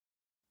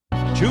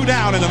2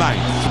 down in the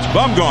ninth.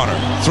 Bumgarner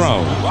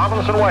throw.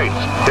 Robinson waits.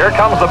 Here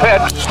comes the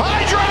pitch.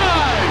 High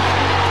drive!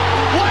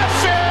 Left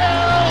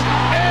field!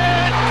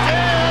 It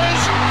is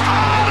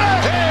out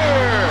of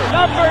here!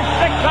 Number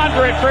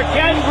 600 for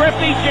Ken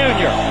Griffey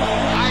Jr.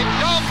 I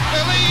don't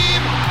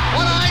believe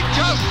what I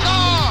just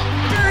saw!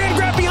 Marion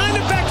grabbed behind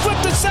the back,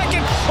 flipped to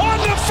second,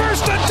 on the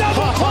first, a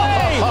double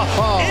play!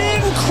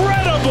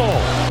 Incredible!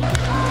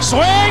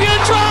 Swing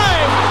and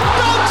drive!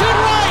 Belted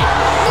right!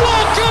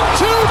 Welcome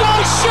to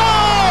the show!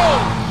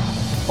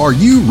 Are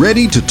you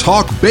ready to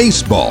talk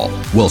baseball?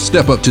 Well,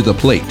 step up to the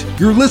plate.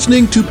 You're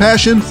listening to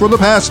Passion for the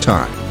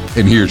Pastime.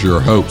 And here's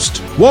your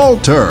host,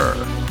 Walter.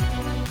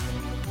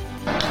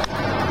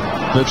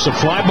 Flips a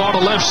fly ball to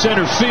left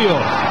center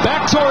field.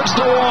 Back towards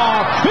the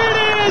wall.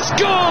 It is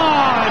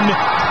gone!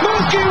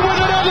 Mookie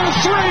with another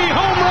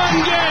 3-home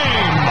run game!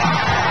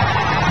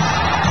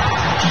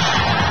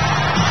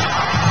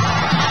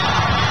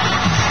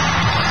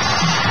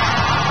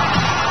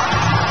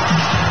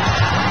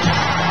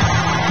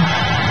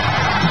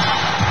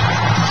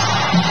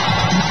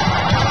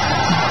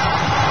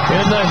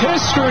 In the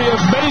history of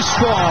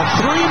baseball,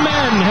 3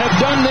 men have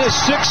done this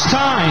 6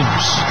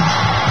 times.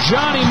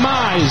 Johnny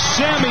Mize,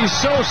 Sammy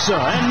Sosa,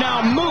 and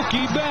now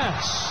Mookie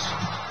Betts.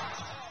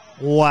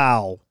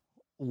 Wow.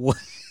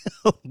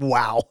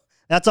 Wow.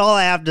 That's all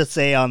I have to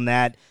say on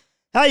that.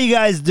 How you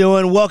guys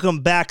doing?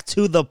 Welcome back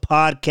to the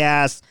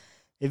podcast.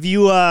 If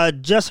you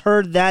just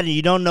heard that and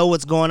you don't know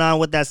what's going on,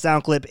 what that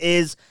sound clip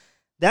is,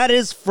 that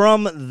is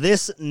from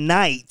this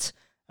night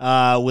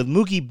with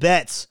Mookie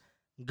Betts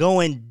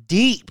going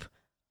deep.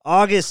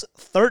 August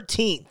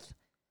 13th,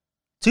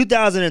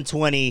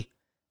 2020,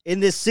 in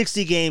this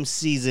 60-game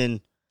season,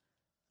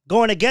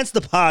 going against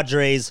the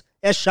Padres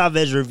at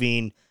Chavez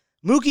Ravine,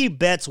 Mookie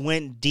Betts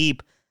went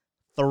deep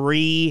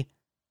 3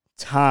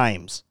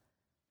 times.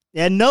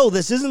 And no,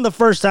 this isn't the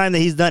first time that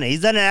he's done it.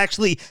 He's done it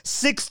actually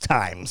 6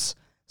 times.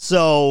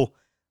 So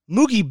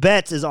Mookie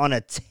Betts is on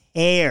a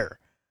tear.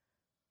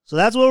 So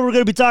that's what we're going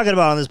to be talking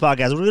about on this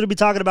podcast. We're going to be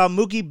talking about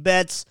Mookie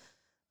Betts,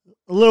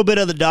 a little bit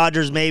of the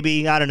Dodgers,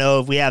 maybe. I don't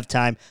know if we have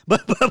time.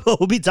 But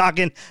we'll be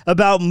talking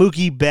about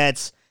Mookie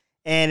Betts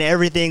and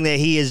everything that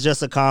he has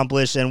just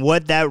accomplished and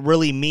what that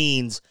really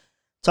means.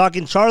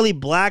 Talking Charlie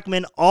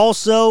Blackmon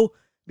also,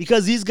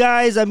 because these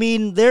guys, I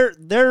mean, they're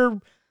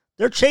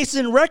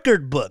chasing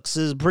record books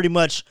is pretty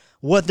much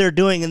what they're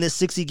doing in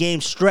this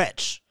 60-game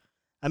stretch.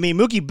 I mean,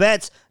 Mookie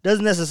Betts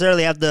doesn't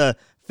necessarily have to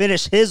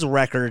finish his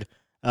record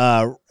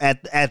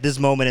at this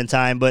moment in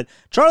time, but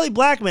Charlie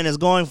Blackmon is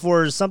going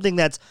for something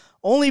that's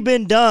only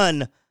been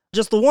done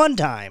just the one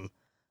time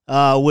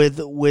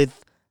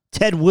with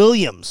Ted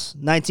Williams,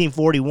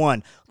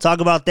 1941. We'll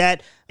talk about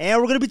that,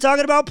 and we're going to be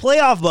talking about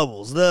playoff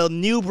bubbles, the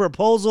new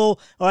proposal,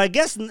 or I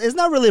guess it's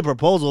not really a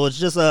proposal, it's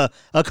just a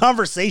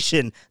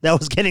conversation that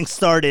was getting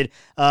started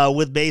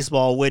with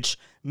baseball, which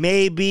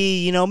maybe,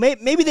 you know,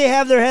 maybe they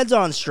have their heads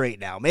on straight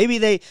now. Maybe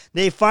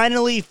they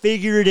finally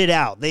figured it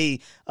out.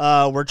 They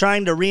were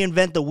trying to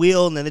reinvent the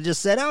wheel, and then they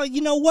just said, "Oh,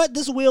 you know what?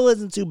 This wheel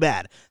isn't too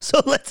bad."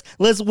 So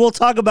we'll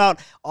talk about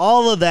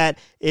all of that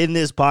in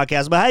this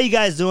podcast. But how you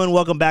guys doing?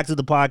 Welcome back to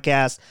the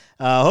podcast.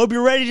 Hope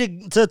you're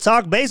ready to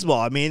talk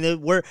baseball. I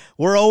mean,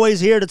 we're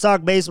always here to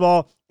talk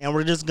baseball, and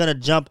we're just gonna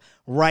jump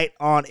right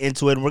on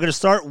into it. And we're going to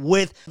start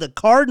with the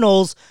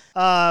Cardinals,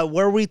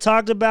 where we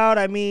talked about,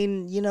 I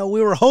mean, you know,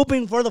 we were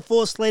hoping for the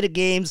full slate of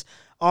games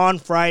on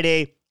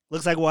Friday.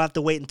 Looks like we'll have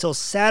to wait until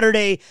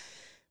Saturday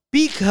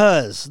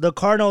because the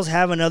Cardinals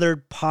have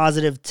another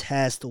positive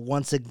test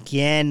once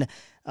again.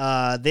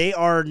 They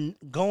are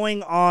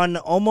going on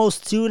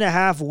almost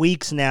 2.5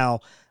 weeks now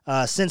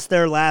since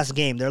their last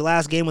game. Their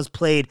last game was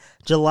played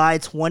July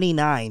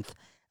 29th.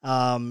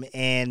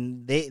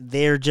 And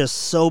they're just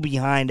so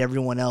behind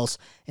everyone else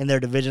in their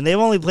division. They've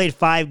only played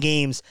 5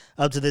 games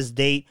up to this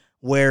date,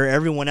 where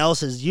everyone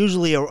else is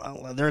usually,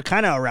 they're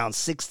kind of around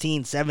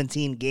 16,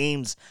 17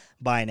 games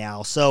by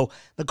now. So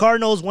the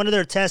Cardinals, one of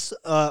their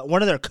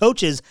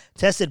coaches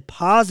tested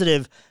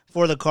positive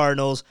for the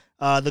Cardinals.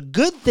 The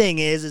good thing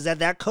is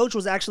that coach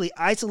was actually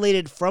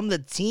isolated from the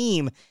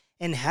team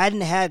and hadn't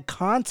had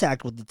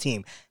contact with the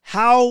team.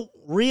 How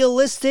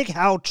realistic,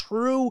 how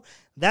true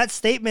that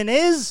statement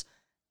is,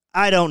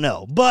 I don't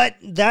know, but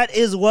that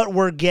is what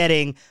we're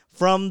getting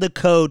from the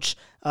coach,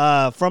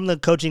 from the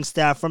coaching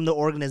staff, from the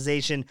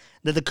organization,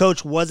 that the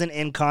coach wasn't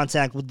in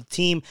contact with the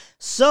team.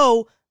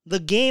 So the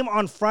game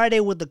on Friday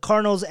with the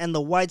Cardinals and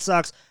the White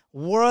Sox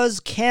was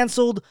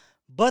canceled,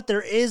 but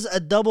there is a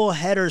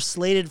doubleheader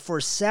slated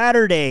for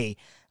Saturday.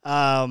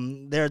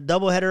 Their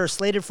doubleheader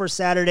slated for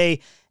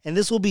Saturday, and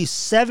this will be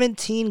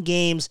 17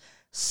 games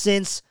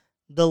since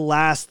the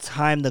last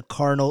time the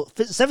Cardinals,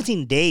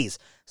 17 days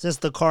since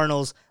the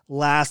Cardinals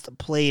last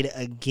played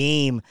a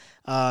game,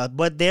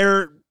 but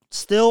they're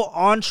still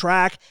on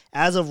track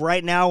as of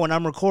right now when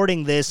I'm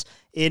recording this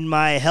in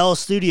my hell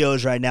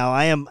studios right now.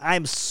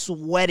 I'm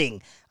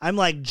sweating. I'm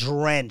like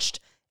drenched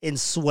in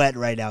sweat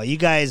right now. You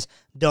guys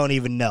don't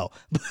even know.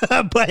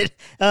 But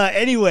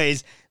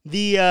anyways,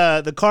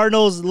 the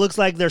Cardinals looks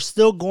like they're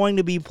still going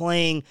to be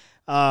playing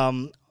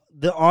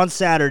on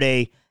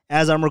Saturday,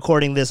 as I'm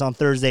recording this on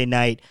Thursday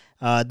night,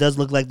 it does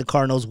look like the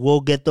Cardinals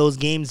will get those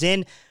games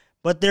in,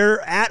 but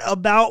they're at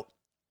about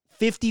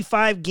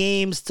 55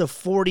 games to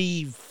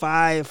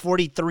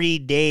 43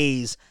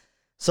 days.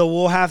 So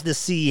we'll have to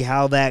see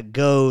how that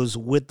goes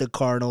with the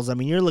Cardinals. I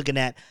mean, you're looking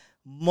at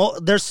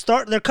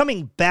they're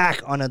coming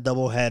back on a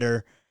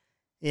doubleheader,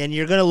 and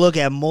you're going to look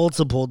at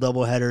multiple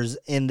doubleheaders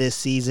in this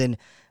season.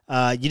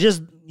 You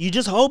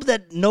just hope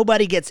that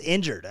nobody gets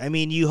injured. I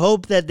mean, you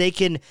hope that they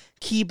can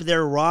keep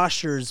their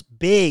rosters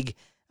big,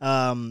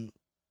 so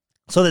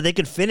that they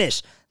could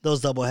finish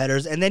those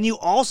doubleheaders. And then you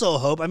also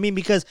hope, I mean,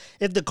 because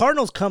if the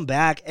Cardinals come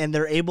back and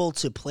they're able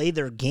to play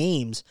their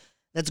games,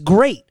 that's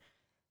great.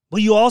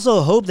 But you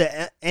also hope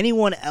that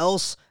anyone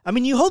else, I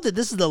mean, you hope that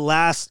this is the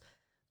last,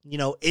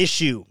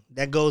 issue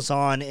that goes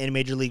on in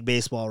Major League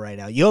Baseball right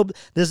now. You hope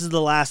this is the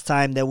last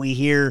time that we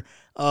hear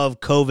of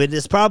COVID.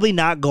 It's probably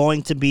not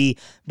going to be,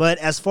 but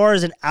as far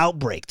as an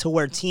outbreak to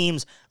where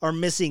teams are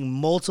missing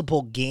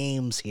multiple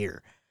games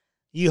here,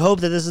 you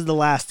hope that this is the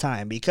last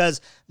time, because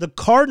the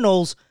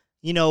Cardinals,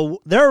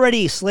 they're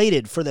already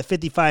slated for the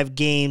 55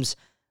 games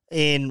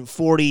in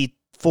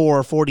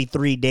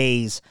 43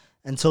 days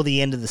until the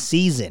end of the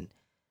season.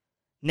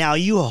 Now,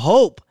 you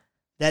hope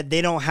that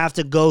they don't have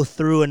to go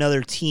through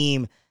another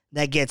team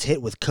that gets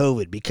hit with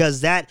COVID,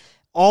 because that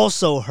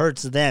also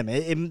hurts them.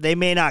 They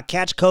may not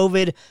catch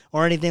COVID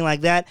or anything like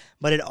that,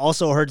 but it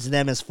also hurts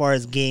them as far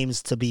as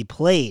games to be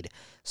played.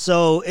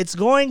 So it's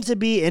going to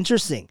be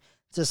interesting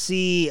to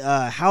see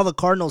how the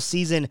Cardinals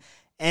season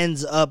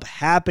ends up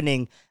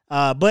happening.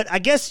 But I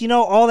guess,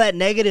 all that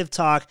negative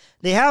talk,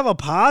 they have a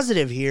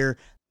positive here.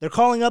 They're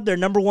calling up their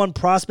number one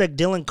prospect,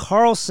 Dylan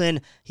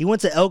Carlson. He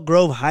went to Elk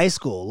Grove High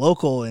School,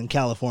 local in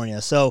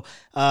California. So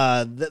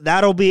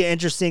that'll be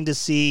interesting to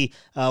see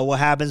what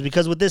happens,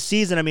 because with this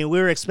season, I mean,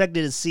 we were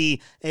expected to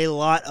see a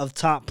lot of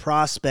top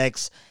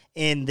prospects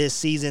in this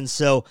season.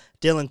 So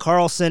Dylan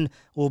Carlson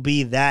will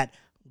be that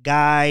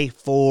guy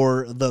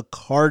for the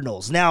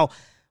Cardinals. Now,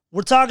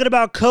 we're talking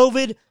about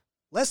COVID.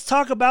 Let's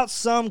talk about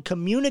some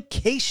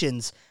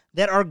communications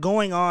that are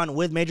going on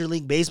with Major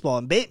League Baseball.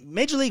 And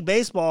Major League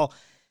Baseball,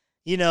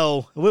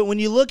 when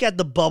you look at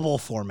the bubble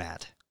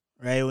format,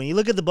 right? When you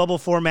look at the bubble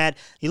format,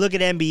 you look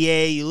at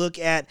NBA, you look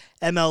at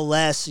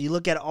MLS, you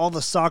look at all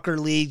the soccer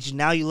leagues,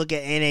 now you look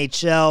at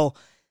NHL,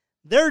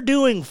 they're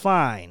doing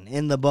fine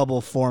in the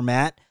bubble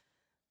format.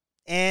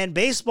 And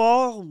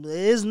baseball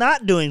is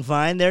not doing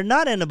fine. They're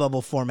not in a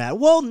bubble format.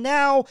 Well,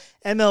 now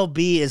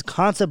MLB is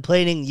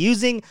contemplating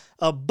using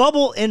a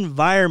bubble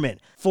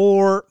environment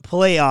for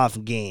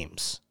playoff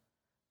games.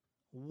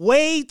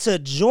 Way to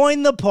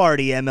join the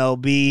party,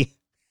 MLB.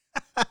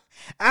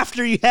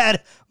 After you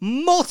had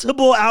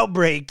multiple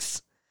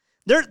outbreaks,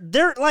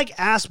 they're like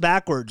ass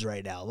backwards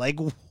right now. Like,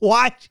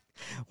 why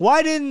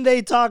didn't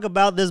they talk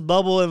about this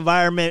bubble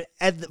environment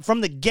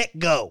from the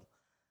get-go?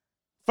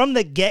 From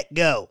the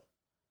get-go.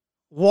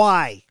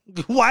 Why?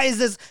 Why is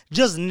this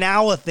just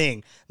now a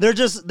thing? They're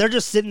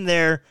just sitting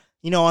there,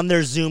 on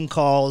their Zoom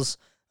calls,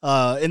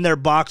 in their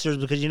boxers,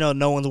 because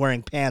no one's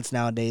wearing pants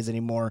nowadays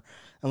anymore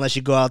unless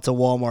you go out to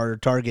Walmart or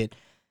Target.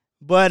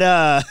 But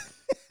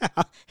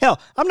hell,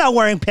 I'm not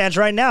wearing pants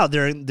right now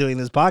during doing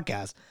this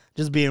podcast.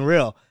 Just being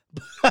real.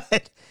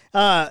 But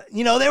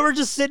they were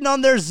just sitting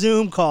on their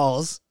Zoom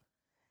calls,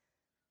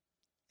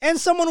 and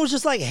someone was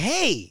just like,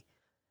 "Hey,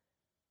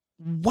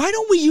 why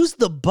don't we use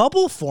the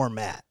bubble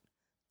format?"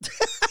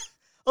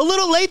 A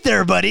little late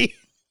there, buddy.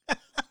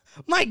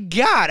 My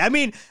God. I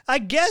mean, I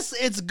guess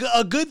it's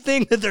a good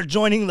thing that they're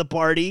joining the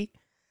party,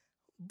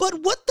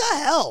 but what the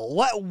hell?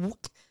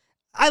 What?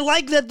 I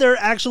like that they're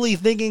actually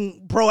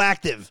thinking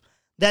proactive,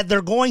 that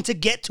they're going to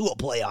get to a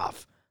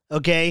playoff,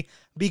 okay?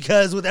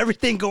 Because with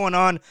everything going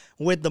on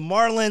with the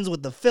Marlins,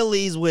 with the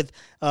Phillies, with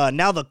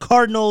now the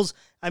Cardinals,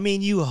 I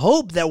mean, you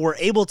hope that we're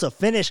able to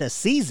finish a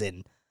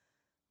season,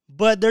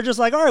 but they're just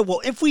like, all right,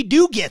 well, if we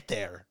do get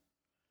there,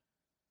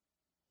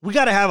 we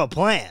got to have a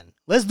plan.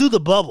 Let's do the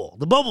bubble.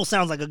 The bubble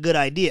sounds like a good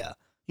idea.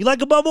 You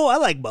like a bubble? I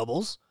like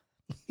bubbles.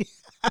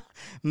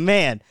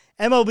 Man,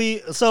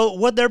 MLB, so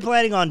what they're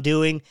planning on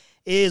doing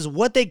is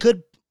what they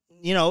could,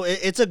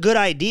 it's a good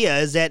idea,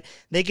 is that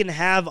they can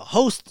have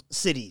host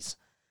cities.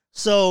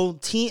 So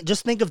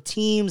just think of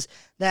teams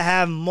that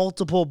have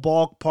multiple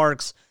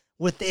ballparks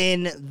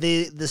within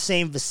the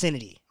same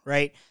vicinity,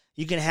 right?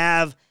 You can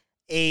have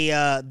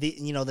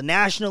the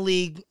National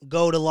League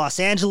go to Los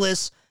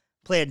Angeles,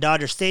 play at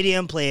Dodger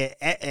Stadium, play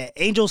at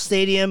Angel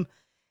Stadium,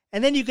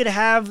 and then you could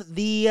have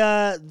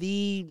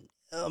the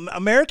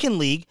American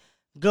League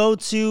go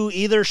to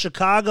either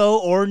Chicago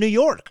or New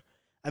York.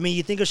 I mean,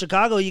 you think of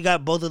Chicago, you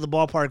got both of the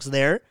ballparks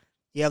there.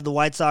 You have the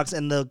White Sox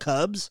and the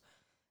Cubs.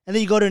 And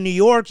then you go to New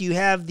York, you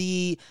have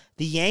the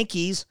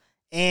Yankees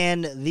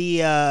and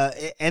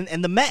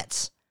the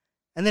Mets.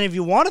 And then if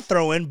you want to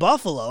throw in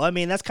Buffalo, I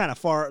mean, that's kind of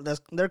far.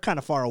 They're kind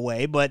of far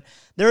away, but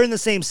they're in the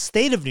same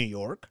state of New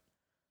York.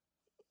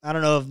 I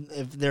don't know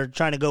if they're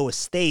trying to go with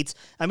states.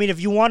 I mean,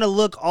 if you want to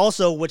look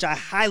also, which I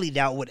highly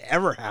doubt would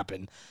ever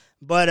happen,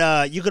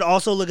 but you could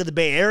also look at the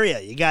Bay Area.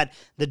 You got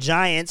the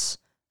Giants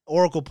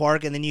Oracle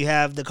Park, and then you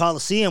have the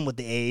Coliseum with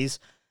the A's.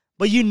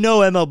 But you know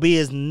MLB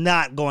is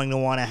not going to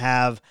want to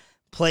have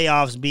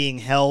playoffs being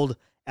held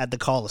at the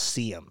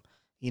Coliseum.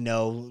 You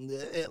know,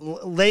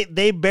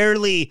 they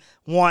barely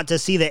want to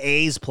see the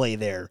A's play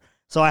there.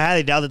 So I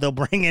highly doubt that they'll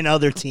bring in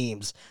other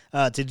teams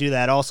to do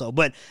that also.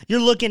 But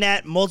you're looking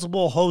at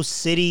multiple host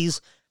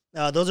cities.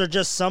 Those are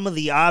just some of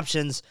the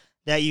options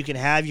that you can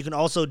have. You can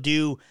also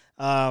do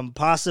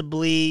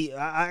possibly,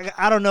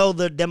 I don't know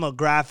the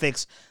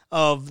demographics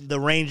of the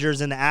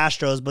Rangers and the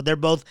Astros, but they're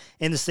both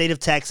in the state of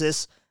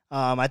Texas.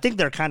 I think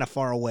they're kind of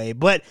far away,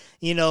 but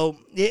you know,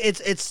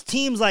 it's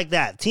teams like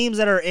that, teams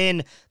that are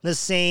in the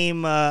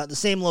same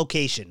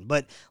location.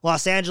 But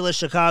Los Angeles,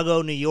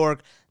 Chicago, New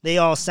York, they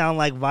all sound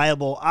like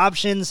viable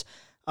options.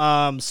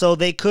 So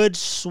they could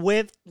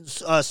switch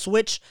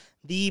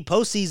the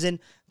postseason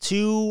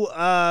to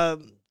a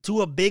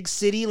big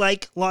city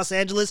like Los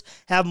Angeles,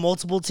 have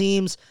multiple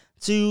teams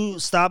to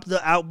stop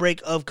the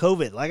outbreak of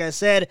COVID. Like I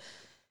said,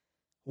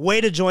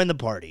 way to join the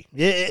party.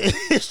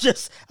 It's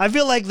just, I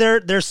feel like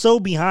they're so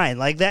behind.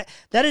 Like that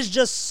is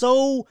just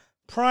so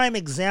prime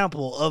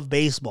example of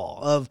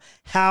baseball, of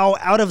how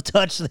out of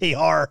touch they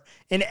are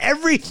in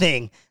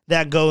everything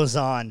that goes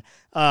on.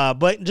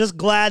 But just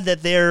glad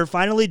that they're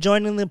finally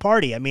joining the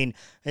party. I mean,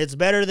 it's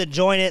better to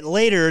join it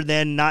later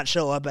than not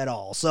show up at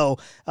all. So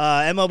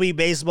MLB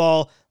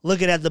baseball,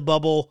 looking at the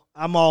bubble,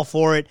 I'm all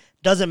for it.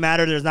 Doesn't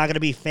matter. There's not going to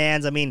be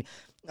fans. I mean,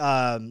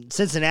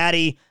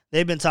 Cincinnati,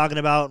 they've been talking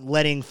about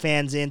letting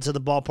fans into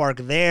the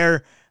ballpark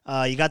there.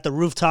 You got the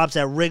rooftops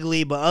at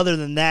Wrigley, but other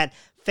than that,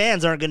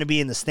 fans aren't going to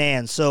be in the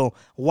stands. So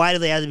why do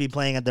they have to be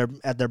playing at their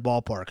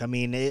ballpark? I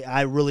mean,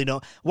 I really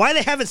don't. Why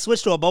they haven't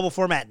switched to a bubble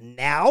format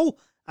now?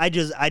 I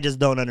just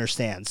don't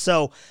understand.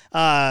 So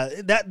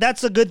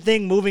that's a good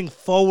thing moving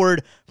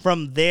forward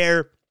from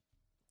there.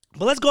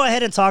 But let's go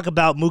ahead and talk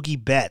about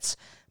Mookie Betts,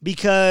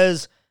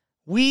 because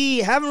we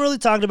haven't really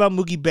talked about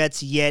Mookie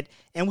Betts yet,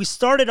 and we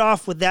started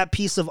off with that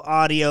piece of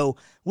audio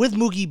with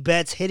Mookie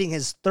Betts hitting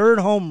his third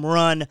home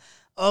run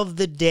of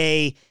the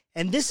day,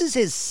 and this is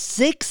his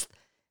 6th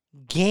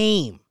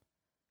game.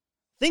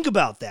 Think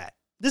about that.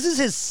 This is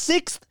his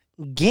 6th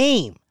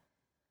game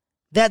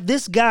that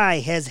this guy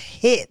has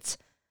hit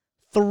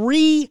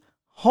 3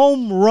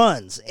 home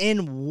runs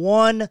in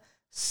one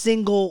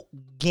single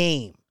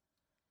game.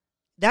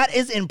 That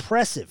is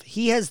impressive.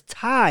 He has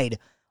tied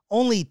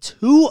only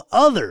 2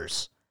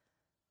 others,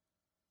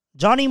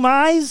 Johnny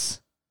Mize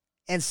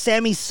and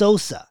Sammy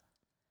Sosa.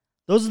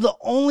 Those are the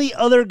only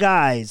other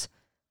guys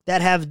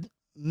that have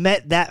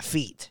met that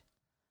feat.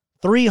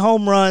 3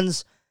 home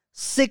runs,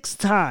 6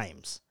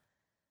 times.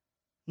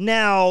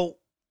 Now,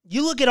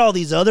 you look at all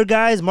these other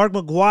guys. Mark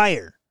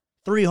McGwire,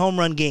 3 home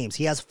run games.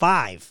 He has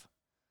 5.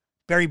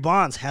 Barry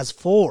Bonds has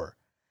 4.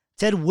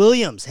 Ted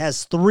Williams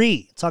has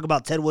 3. Talk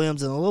about Ted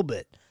Williams in a little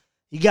bit.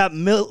 You got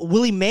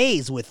Willie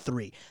Mays with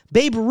 3.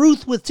 Babe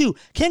Ruth with 2.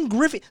 Ken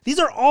Griffey. These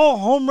are all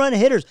home run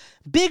hitters.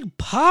 Big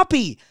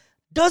Papi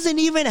doesn't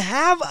even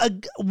have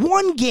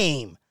one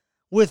game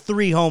with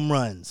 3 home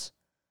runs.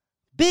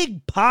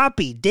 Big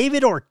Papi.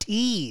 David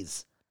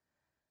Ortiz.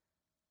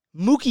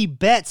 Mookie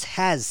Betts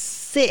has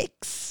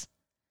 6.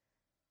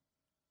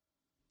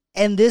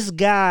 And this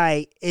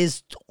guy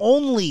is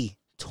only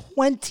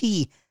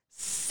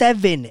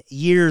 27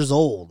 years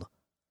old.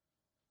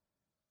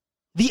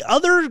 The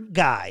other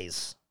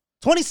guys,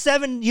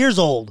 27 years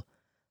old,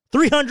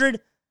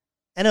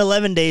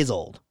 311 days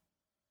old.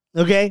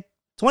 Okay?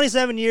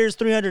 27 years,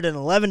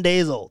 311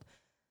 days old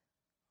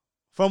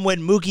from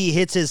when Mookie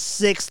hits his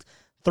 6th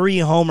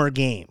 3-homer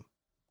game.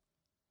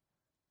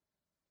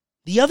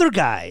 The other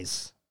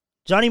guys,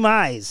 Johnny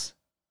Mize,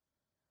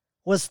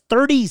 was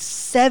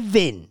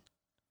 37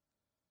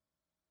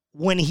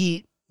 when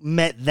he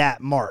met that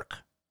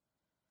mark.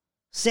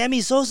 Sammy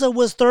Sosa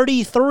was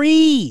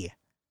 33.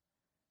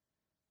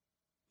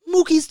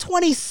 Mookie's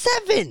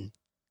 27.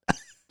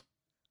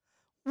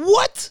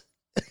 What?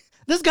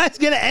 This guy's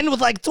going to end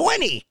with like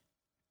 20.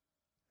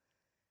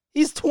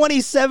 He's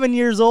 27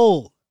 years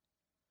old.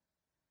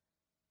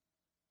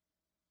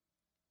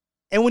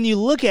 And when you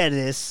look at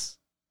this,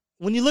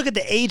 when you look at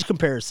the age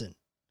comparison,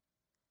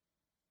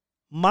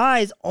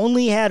 Mize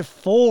only had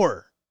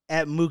 4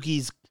 at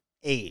Mookie's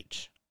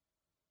age,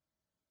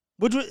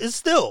 which is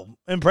still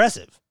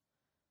impressive.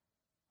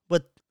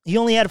 But he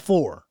only had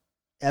 4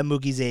 at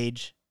Mookie's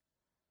age.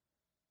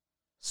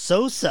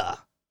 Sosa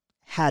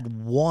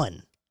had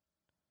 1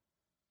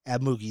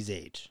 at Mookie's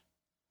age.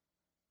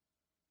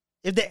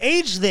 If the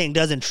age thing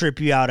doesn't trip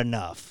you out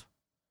enough,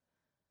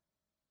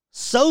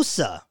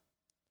 Sosa,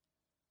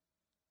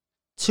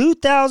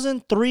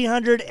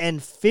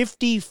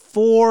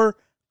 2,354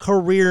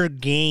 career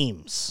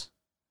games.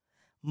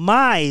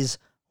 Mize,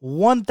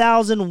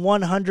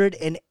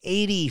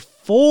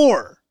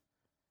 1,184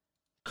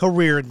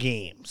 career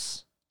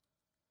games.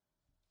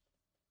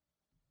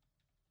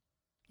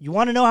 You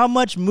want to know how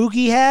much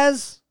Mookie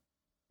has?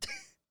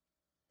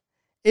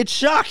 It's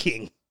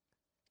shocking,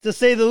 to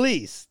say the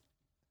least.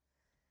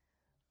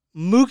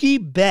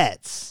 Mookie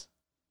Betts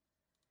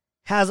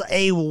has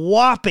a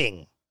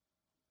whopping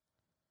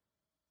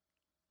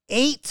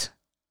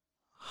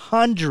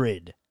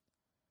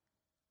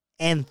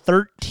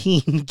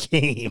 813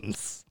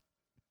 games.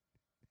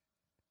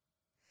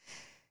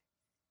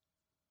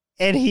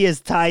 And he has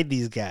tied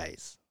these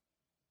guys.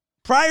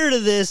 Prior to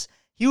this,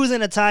 he was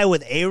in a tie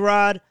with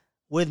A-Rod,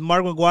 with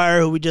Mark McGwire,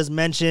 who we just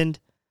mentioned,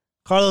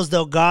 Carlos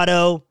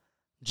Delgado,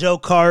 Joe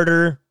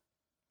Carter.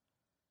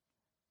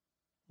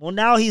 Well,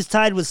 now he's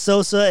tied with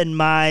Sosa and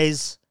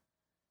Mize.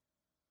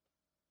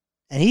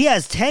 And he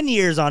has 10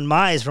 years on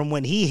Mize from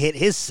when he hit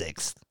his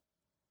 6th.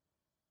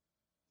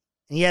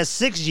 And he has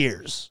 6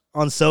 years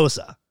on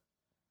Sosa.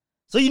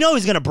 So you know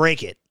he's going to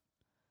break it.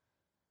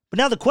 But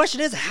now the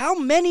question is, how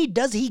many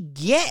does he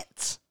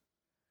get?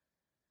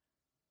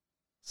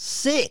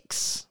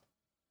 6.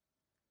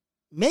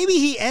 Maybe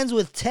he ends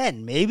with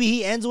 10. Maybe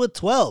he ends with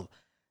 12.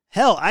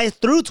 Hell, I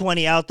threw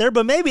 20 out there,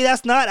 but maybe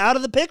that's not out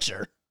of the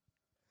picture.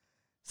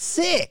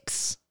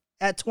 6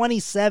 at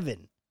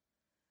 27.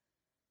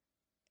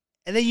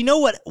 And then you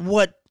know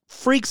what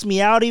freaks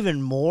me out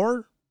even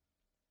more?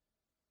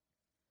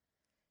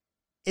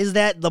 Is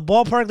that the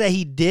ballpark that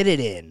he did it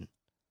in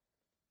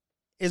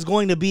is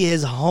going to be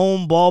his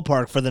home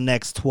ballpark for the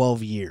next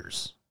 12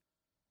 years.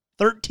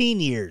 13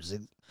 years,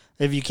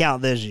 if you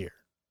count this year.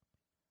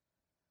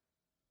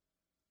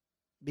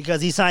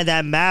 Because he signed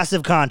that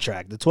massive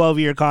contract, the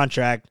 12-year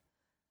contract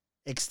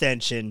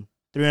extension,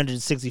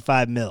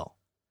 $365 million.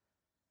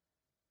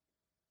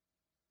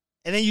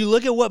 And then you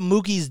look at what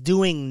Mookie's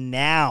doing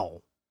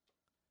now.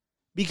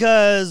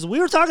 Because we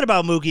were talking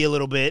about Mookie a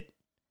little bit,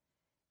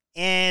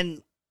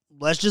 and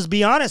let's just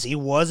be honest, he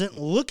wasn't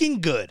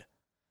looking good.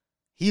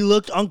 He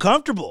looked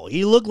uncomfortable.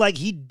 He looked like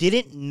he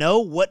didn't know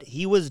what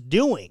he was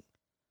doing.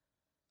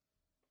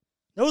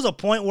 There was a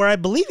point where I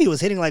believe he was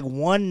hitting like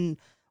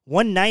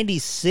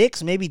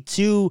 196, maybe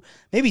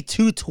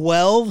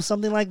 212,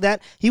 something like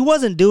that. He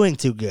wasn't doing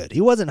too good.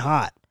 He wasn't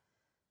hot.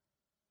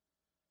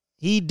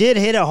 He did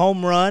hit a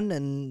home run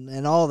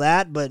and all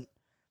that, but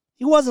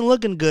he wasn't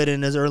looking good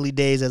in his early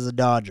days as a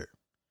Dodger.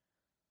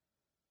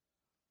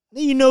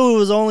 You knew it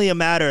was only a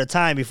matter of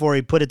time before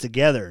he put it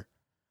together.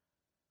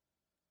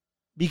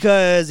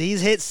 Because he's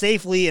hit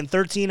safely in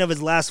 13 of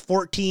his last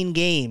 14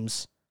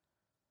 games.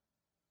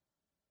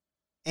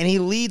 And he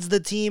leads the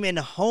team in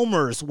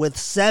homers with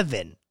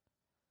 7.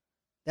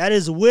 That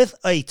is with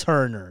a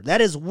Turner.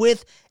 That is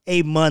with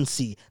a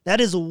Muncy. That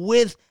is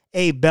with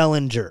a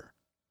Bellinger.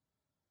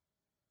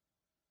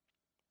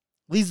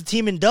 Leads the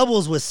team in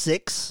doubles with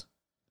 6.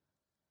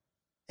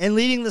 And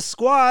leading the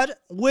squad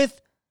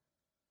with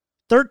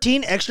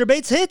 13 extra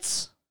base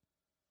hits.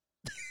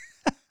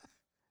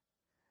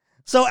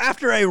 So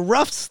after a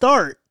rough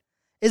start,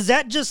 is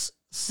that just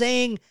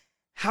saying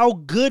how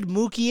good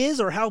Mookie is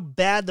or how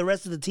bad the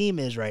rest of the team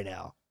is right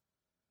now?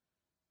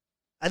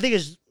 I think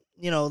it's,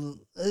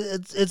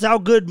 it's how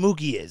good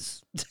Mookie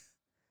is.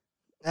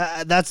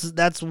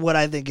 That's what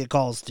I think it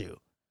calls to.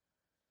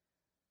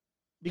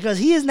 Because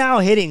he is now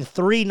hitting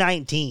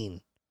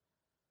 .319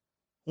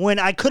 when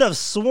I could have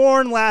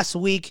sworn last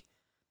week,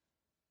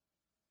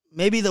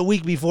 maybe the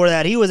week before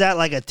that, he was at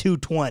like a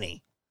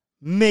 220.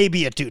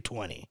 Maybe a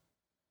 220.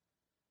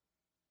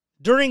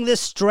 During this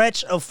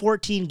stretch of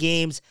 14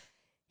 games,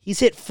 he's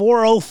hit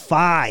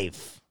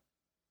 .405.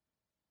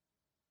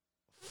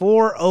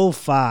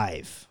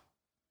 405.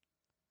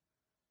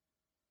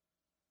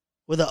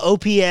 With an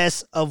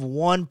OPS of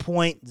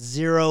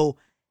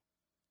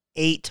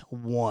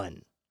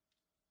 1.081.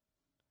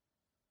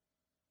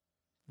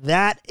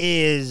 That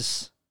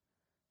is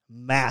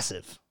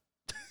massive.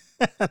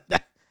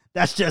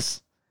 That's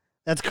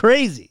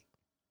crazy.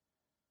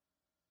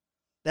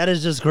 That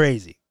is just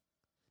crazy.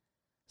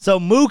 So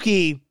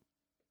Mookie,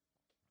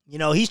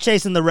 he's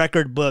chasing the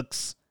record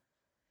books.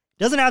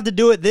 Doesn't have to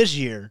do it this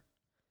year.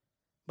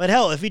 But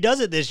hell, if he does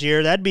it this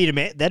year, that'd be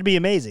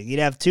amazing. He'd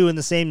have 2 in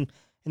the same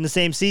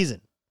season.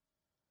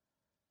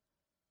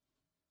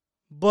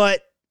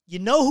 But you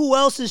know who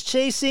else is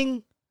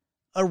chasing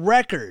a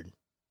record?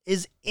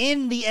 Is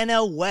in the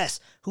NL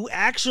West, who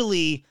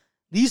actually,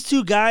 these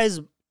two guys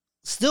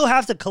still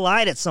have to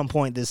collide at some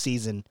point this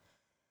season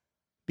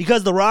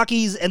because the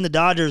Rockies and the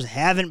Dodgers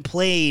haven't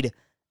played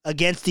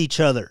against each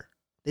other.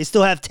 They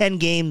still have 10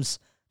 games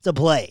to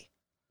play.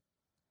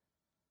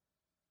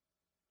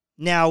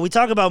 Now, we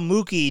talk about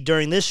Mookie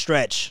during this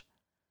stretch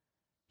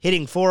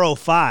hitting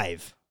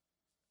 .405.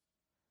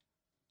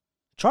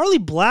 Charlie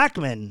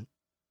Blackmon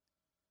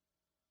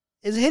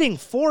is hitting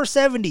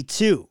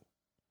 .472.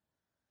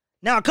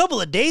 Now, a couple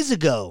of days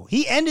ago,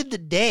 he ended the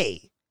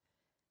day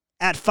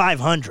at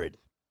 500.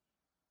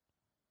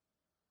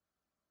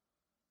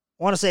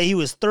 I want to say he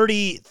was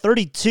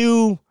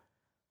 32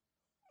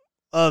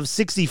 of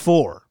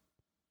 64.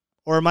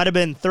 Or it might have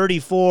been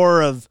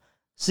 34 of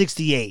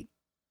 68.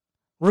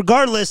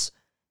 Regardless,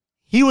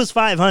 he was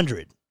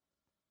 500.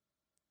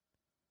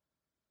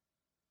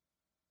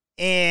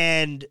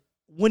 And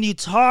when you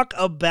talk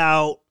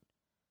about,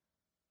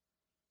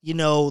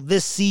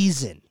 this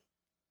season,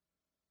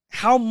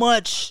 how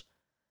much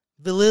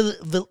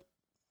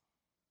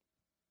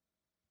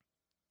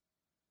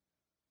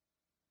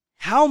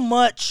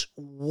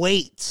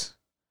weight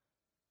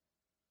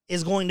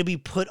is going to be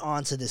put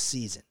onto this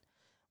season.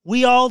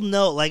 We all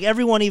know, like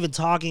everyone even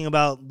talking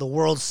about the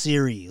World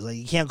Series. Like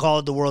you can't call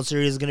it the World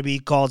Series, it's going to be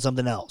called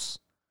something else.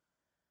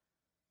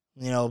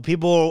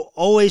 People are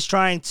always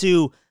trying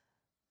to,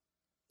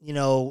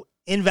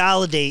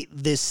 invalidate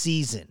this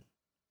season.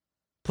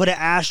 Put an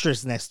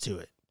asterisk next to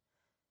it.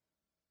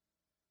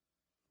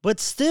 But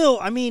still,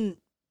 I mean,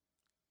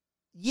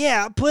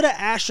 yeah, put an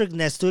asterisk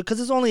next to it because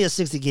it's only a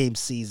 60-game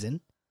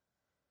season.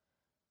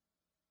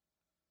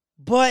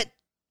 But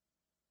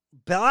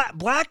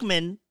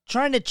Blackmon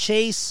trying to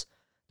chase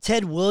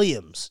Ted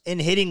Williams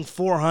and hitting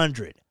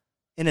 400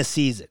 in a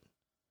season.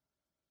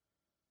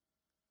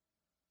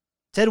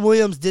 Ted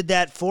Williams did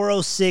that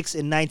 406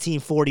 in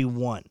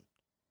 1941.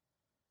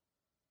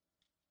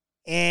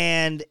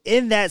 And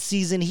in that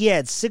season, he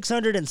had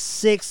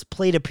 606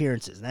 plate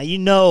appearances. Now,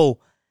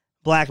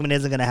 Blackmon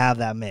isn't going to have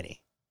that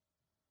many.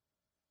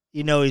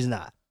 He's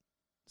not.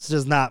 It's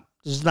just not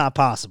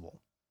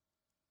possible.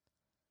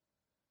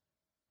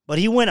 But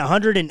he went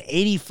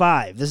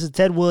 185. This is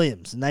Ted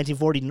Williams in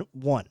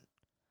 1941.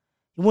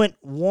 He went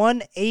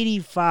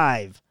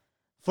 185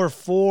 for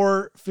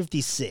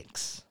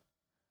 456.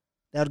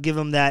 That would give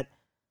him that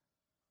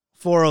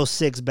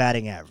 406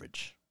 batting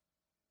average.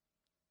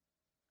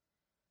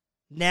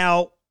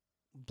 Now,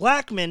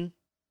 Blackmon,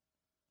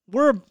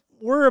 we're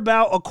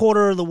about a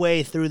quarter of the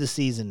way through the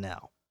season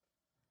now.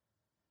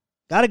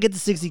 Got to get to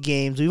 60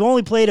 games. We've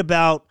only played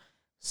about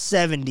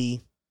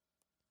 70,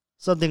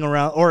 something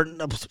around, or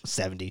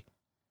 70.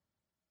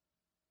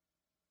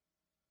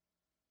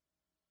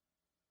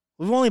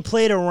 We've only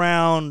played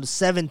around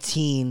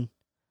 17,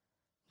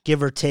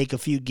 give or take a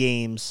few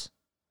games.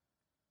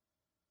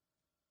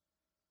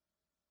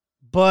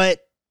 But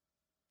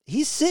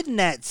he's sitting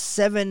at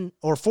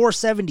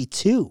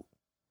 472.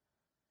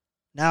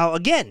 Now,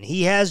 again,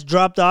 he has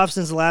dropped off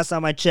since the last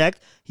time I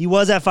checked. He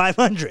was at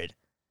 500.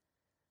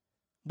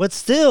 But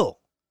still,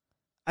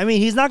 I mean,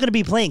 he's not going to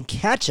be playing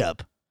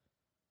catch-up.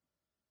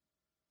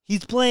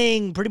 He's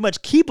playing pretty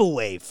much keep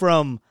away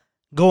from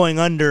going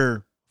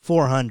under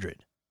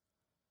 400.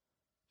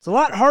 It's a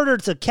lot harder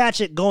to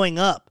catch it going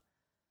up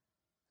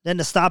than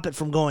to stop it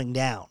from going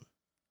down.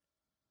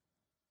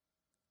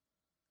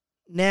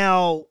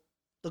 Now,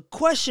 the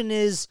question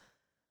is,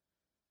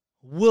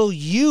 will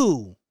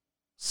you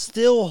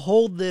still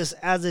hold this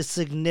as a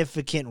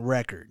significant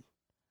record?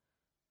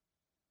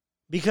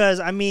 Because,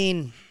 I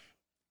mean,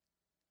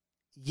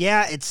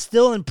 yeah, it's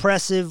still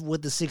impressive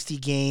with the 60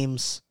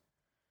 games,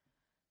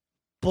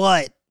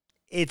 but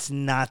it's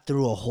not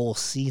through a whole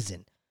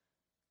season.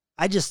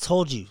 I just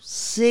told you,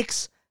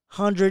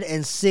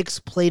 606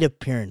 plate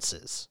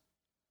appearances.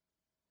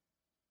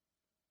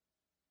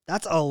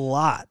 That's a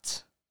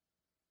lot.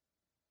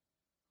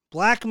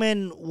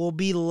 Blackmon will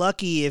be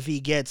lucky if he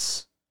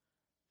gets,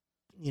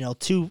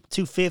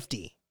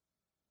 250.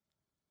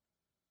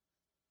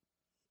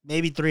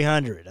 Maybe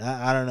 300.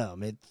 I don't know.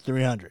 Maybe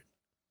 300.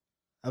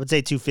 I would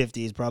say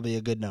 250 is probably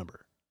a good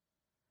number.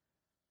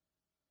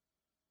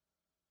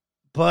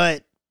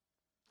 But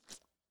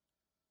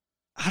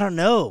I don't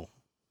know.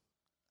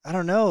 I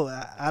don't know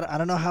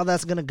how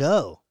that's going to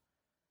go.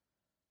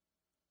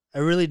 I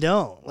really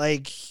don't.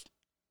 Like,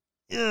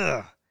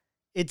 ugh.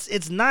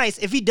 It's nice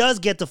if he does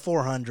get to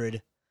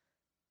 400.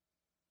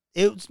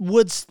 It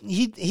would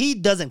he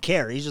doesn't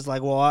care. He's just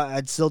like, well,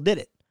 I still did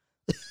it.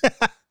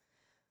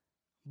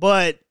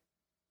 But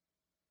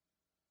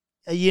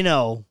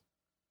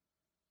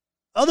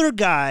other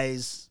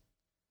guys,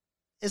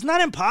 it's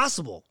not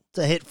impossible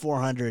to hit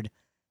 400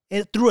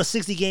 through a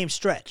 60-game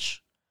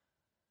stretch.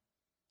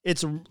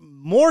 It's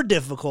more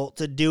difficult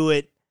to do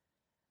it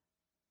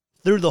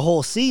through the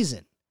whole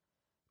season.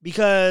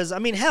 Because, I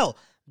mean, hell,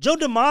 Joe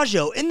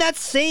DiMaggio, in that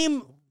same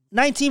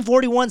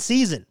 1941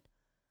 season,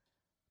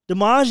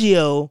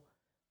 DiMaggio,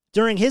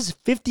 during his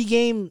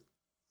 56-game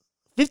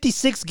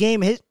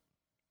hit,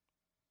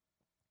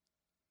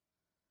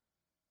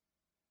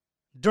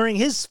 during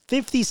his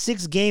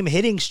 56-game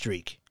hitting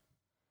streak,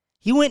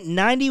 he went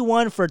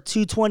 91 for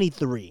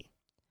 223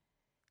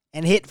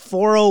 and hit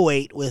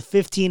 408 with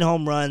 15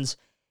 home runs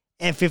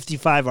and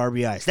 55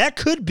 RBIs. That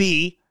could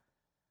be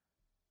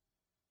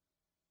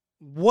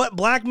what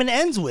Blackmon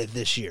ends with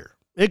this year.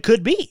 It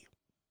could be.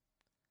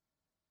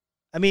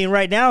 I mean,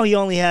 right now he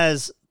only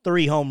has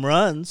 3 home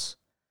runs,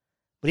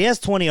 but he has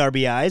 20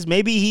 RBIs.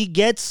 Maybe he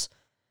gets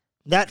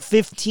that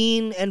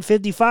 15 and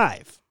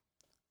 55.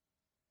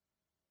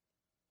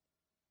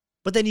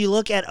 But then you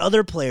look at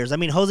other players. I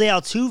mean, Jose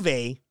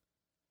Altuve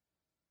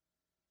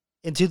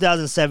in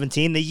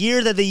 2017, the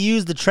year that they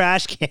used the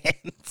trash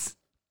cans.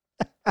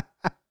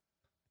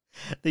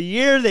 The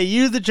year they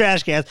used the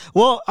trash cans.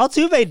 Well,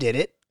 Altuve did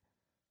it.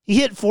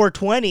 He hit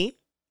 420.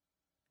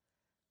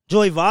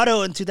 Joey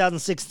Votto in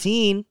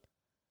 2016,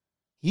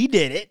 he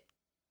did it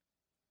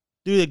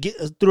through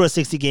a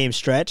 60-game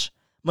stretch.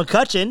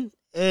 McCutchen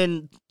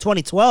in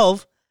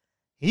 2012,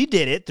 he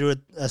did it through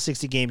a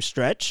 60-game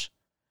stretch.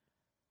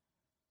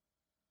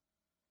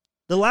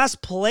 The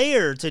last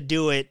player to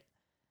do it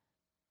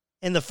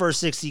in the first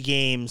 60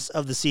 games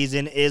of the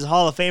season is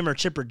Hall of Famer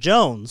Chipper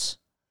Jones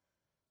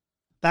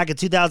back in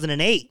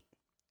 2008.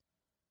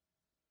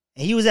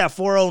 And he was at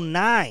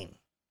 409.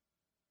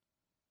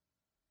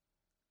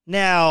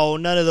 Now,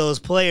 none of those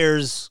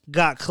players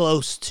got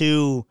close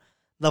to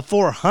the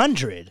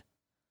 400.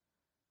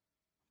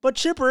 But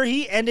Chipper,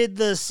 he ended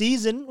the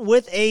season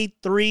with a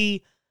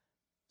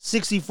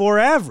 364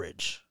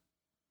 average.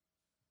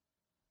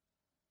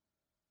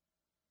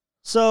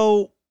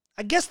 So,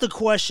 I guess the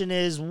question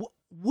is,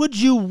 would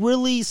you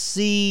really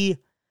see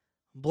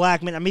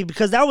Blackmon? I mean,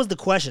 because that was the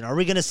question. Are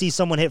we going to see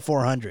someone hit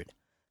 400?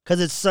 Because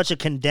it's such a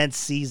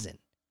condensed season.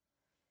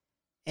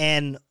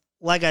 And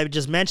like I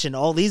just mentioned,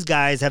 all these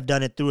guys have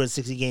done it through a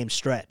 60-game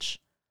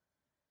stretch.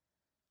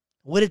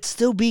 Would it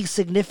still be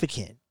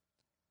significant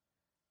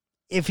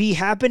if he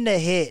happened to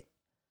hit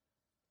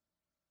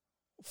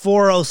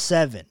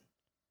 407?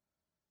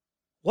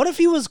 What if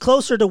he was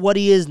closer to what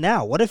he is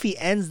now? What if he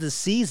ends the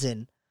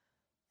season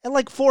at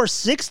like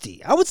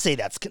 460? I would say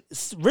that's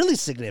really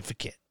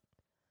significant.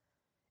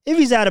 If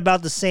he's at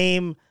about the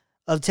same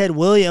of Ted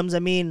Williams, I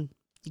mean,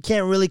 you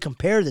can't really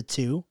compare the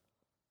two.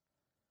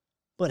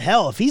 But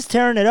hell, if he's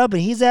tearing it up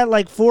and he's at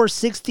like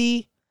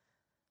 460,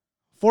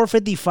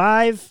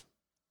 455,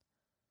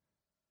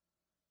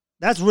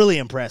 that's really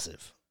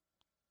impressive.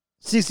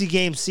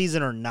 60-game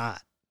season or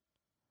not.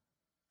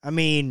 I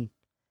mean,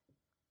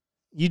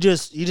 you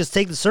just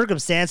take the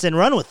circumstance and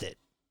run with it.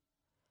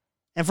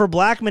 And for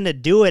Blackmon to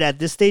do it at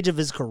this stage of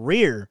his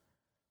career,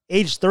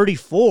 age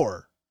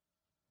 34,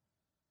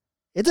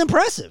 it's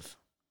impressive.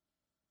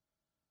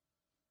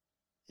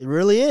 It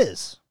really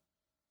is.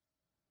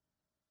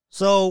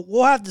 So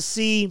we'll have to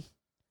see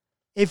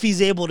if he's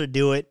able to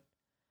do it.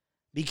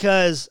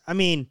 Because, I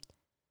mean,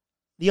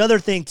 the other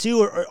thing,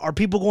 too, are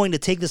people going to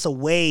take this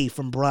away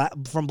from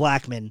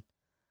Blackmon?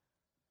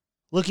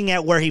 Looking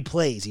at where he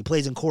plays. He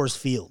plays in Coors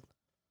Field.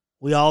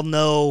 We all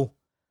know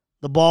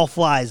the ball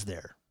flies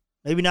there.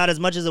 Maybe not as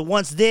much as it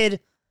once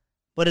did,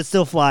 but it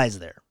still flies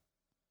there.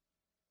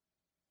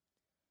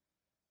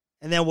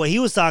 And then what he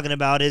was talking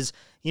about is,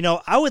 you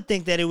know, I would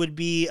think that it would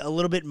be a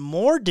little bit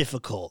more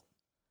difficult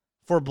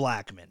for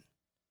Blackmon.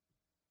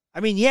 I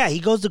mean, yeah, he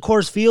goes to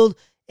Coors Field,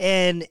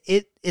 and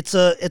it's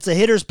a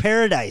hitter's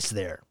paradise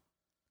there.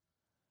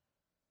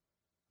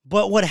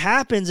 But what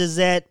happens is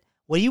that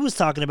what he was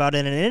talking about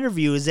in an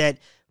interview is that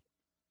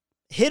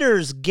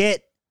hitters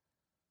get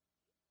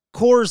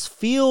Coors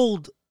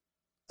Field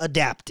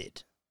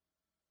adapted.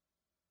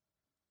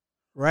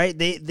 Right?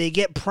 They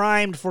get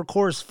primed for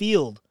Coors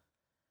Field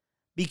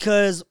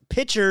because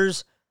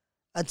pitchers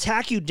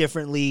attack you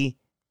differently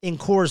in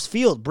Coors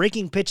Field.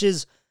 Breaking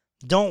pitches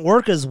don't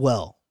work as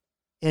well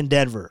in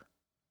Denver.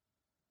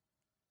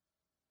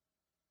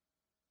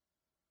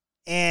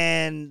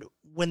 And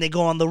when they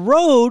go on the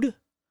road,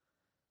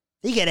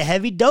 they get a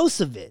heavy dose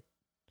of it.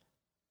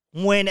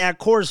 When at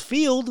Coors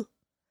Field,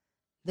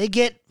 they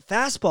get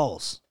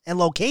fastballs and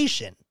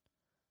location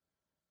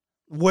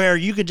where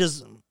you can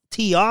just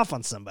tee off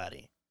on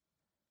somebody.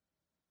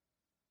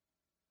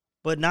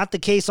 But not the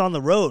case on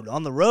the road.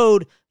 On the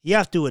road, you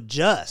have to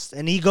adjust.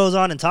 And he goes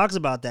on and talks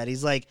about that.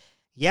 He's like,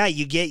 yeah,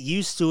 you get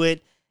used to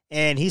it.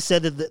 And he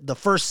said that the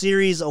first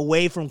series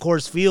away from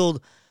Coors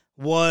Field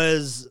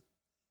was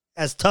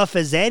as tough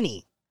as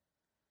any.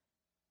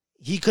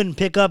 He couldn't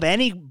pick up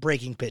any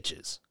breaking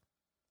pitches.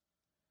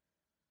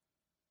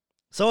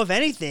 So if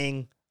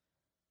anything,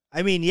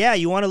 I mean, yeah,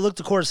 you want to look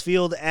to Coors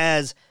Field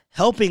as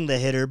helping the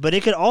hitter, but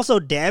it could also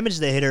damage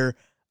the hitter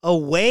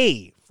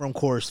away from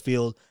Coors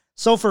Field.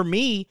 So for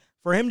me,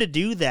 for him to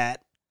do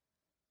that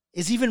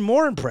is even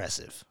more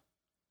impressive.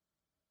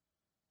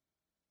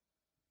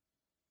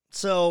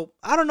 So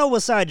I don't know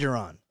what side you're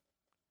on,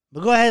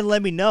 but go ahead and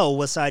let me know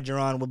what side you're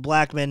on with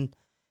Blackmon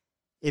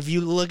if you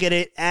look at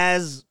it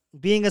as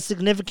being a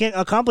significant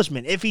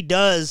accomplishment, if he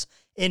does,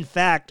 in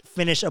fact,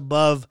 finish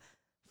above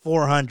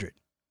 400.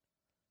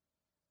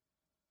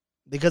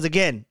 Because,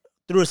 again,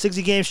 through a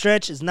 60-game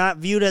stretch, it's not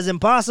viewed as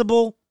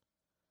impossible.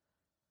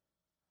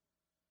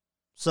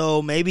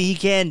 So maybe he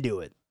can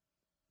do it.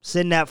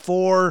 Sitting at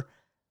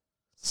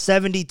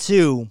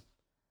 472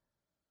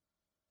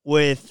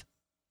 with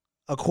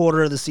a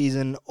quarter of the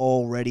season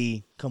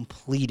already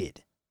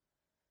completed.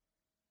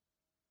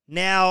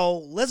 Now,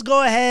 let's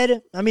go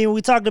ahead. I mean,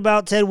 we talked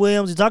about Ted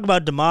Williams. We talked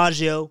about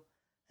DiMaggio,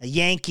 a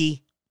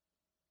Yankee.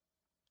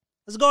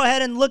 Let's go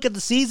ahead and look at the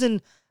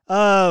season.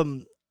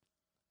 Let's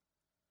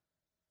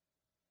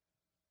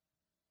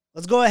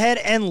go ahead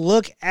and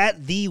look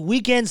at the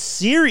weekend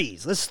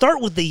series. Let's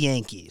start with the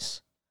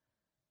Yankees.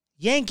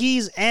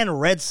 Yankees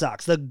and Red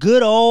Sox, the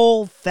good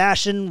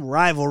old-fashioned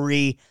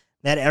rivalry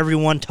that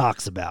everyone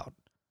talks about.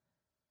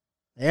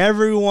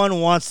 Everyone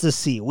wants to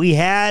see. We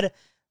had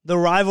the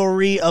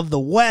rivalry of the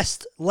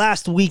West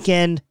last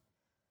weekend.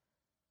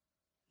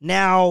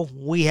 Now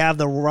we have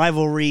the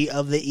rivalry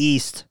of the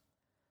East.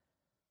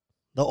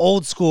 The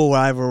old school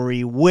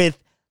rivalry with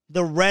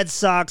the Red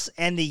Sox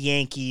and the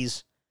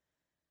Yankees.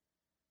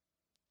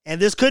 And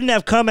this couldn't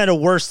have come at a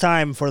worse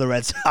time for the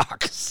Red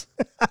Sox.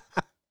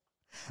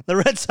 The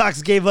Red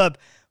Sox gave up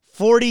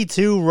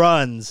 42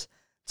 runs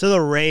to the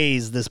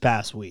Rays this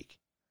past week.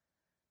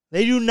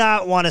 They do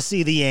not want to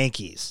see the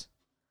Yankees.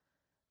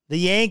 The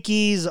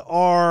Yankees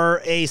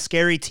are a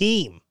scary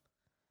team.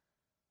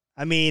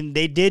 I mean,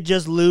 they did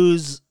just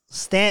lose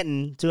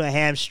Stanton to a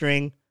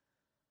hamstring,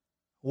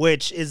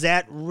 which, is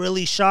that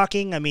really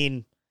shocking? I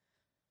mean,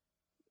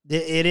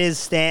 it is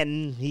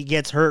Stanton. He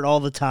gets hurt all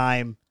the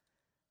time.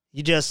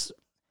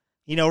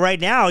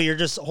 Right now, you're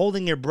just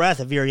holding your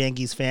breath if you're a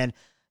Yankees fan.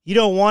 You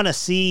don't want to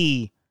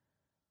see,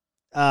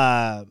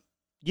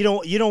 you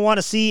don't want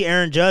to see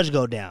Aaron Judge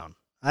go down.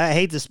 I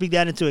hate to speak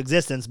that into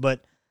existence,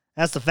 but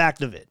that's the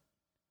fact of it.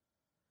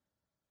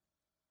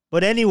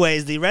 But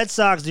anyways, the Red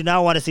Sox do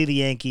not want to see the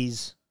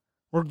Yankees,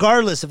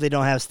 regardless if they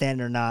don't have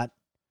Stanton or not.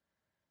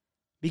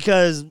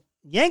 Because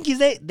Yankees,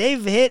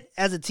 they've hit,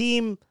 as a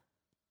team,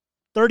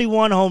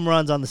 31 home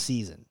runs on the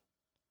season.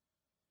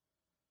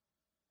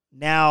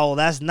 Now,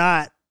 that's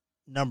not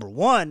number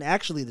one.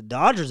 Actually, the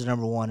Dodgers are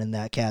number one in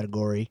that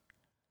category.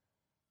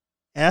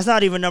 And that's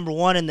not even number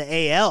one in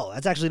the AL.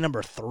 That's actually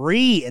number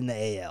 3 in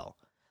the AL.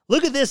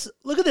 Look at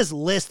this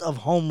list of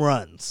home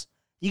runs.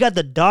 You got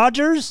the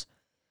Dodgers,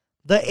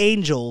 the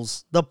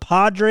Angels, the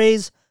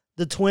Padres,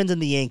 the Twins,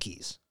 and the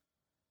Yankees.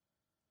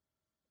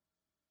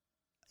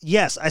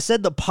 Yes, I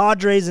said the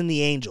Padres and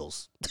the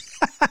Angels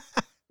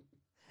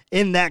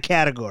in that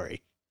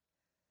category.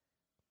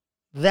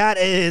 That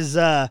is,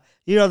 the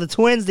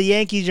Twins, the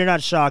Yankees, you're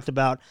not shocked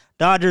about.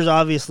 Dodgers,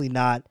 obviously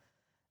not.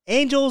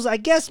 Angels, I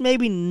guess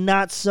maybe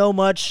not so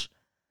much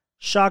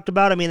shocked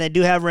about. I mean, they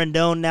do have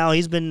Rendon now.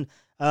 He's been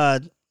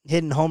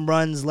hitting home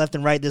runs left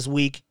and right this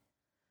week.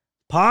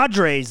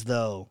 Padres,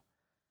 though.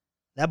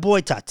 That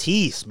boy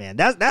Tatis, man,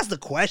 that's the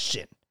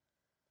question.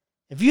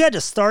 If you had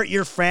to start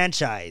your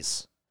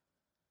franchise,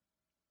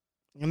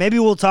 and maybe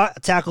we'll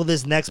tackle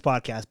this next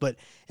podcast, but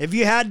if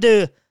you had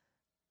to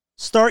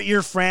start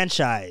your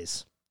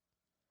franchise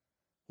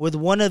with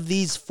one of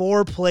these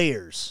 4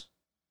 players,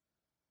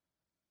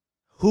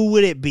 who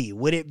would it be?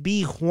 Would it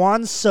be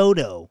Juan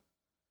Soto,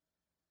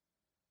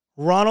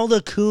 Ronald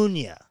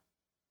Acuna,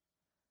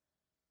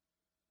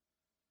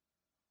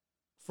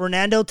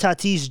 Fernando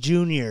Tatis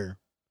Jr.,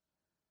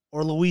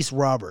 or Luis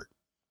Robert?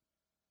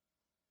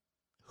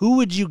 Who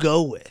would you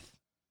go with?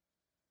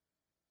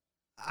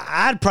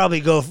 I'd probably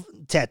go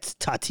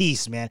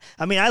Tatis, man.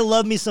 I mean, I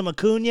love me some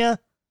Acuna,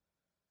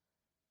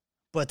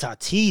 but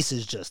Tatis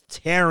is just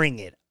tearing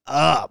it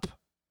up.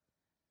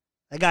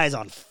 That guy's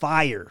on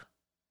fire.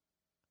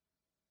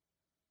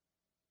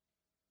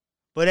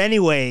 But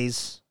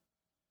anyways,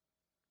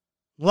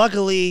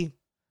 luckily,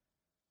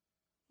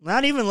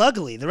 not even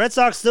luckily, the Red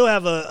Sox still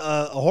have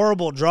a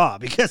horrible draw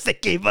because they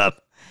gave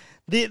up.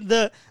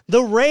 The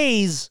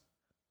Rays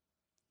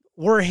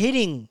were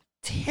hitting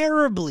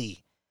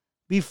terribly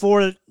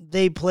before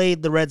they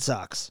played the Red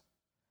Sox.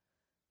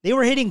 They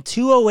were hitting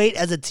 208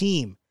 as a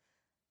team.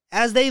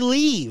 As they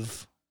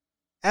leave,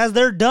 as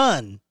they're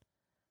done,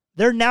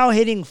 they're now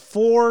hitting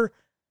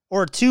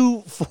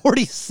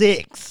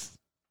 246.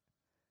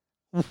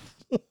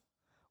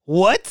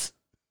 What?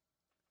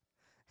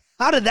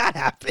 How did that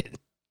happen?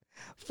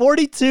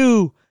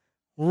 42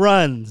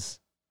 runs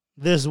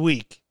this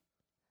week.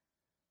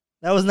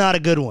 That was not a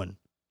good one.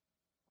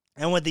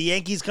 And with the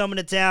Yankees coming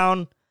to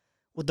town,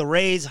 with the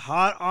Rays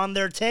hot on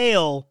their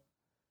tail,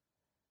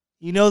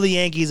 you know the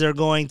Yankees are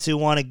going to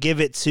want to give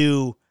it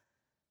to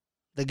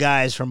the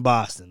guys from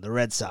Boston, the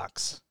Red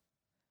Sox.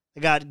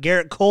 They got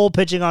Garrett Cole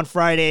pitching on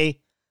Friday.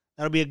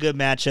 That'll be a good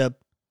matchup.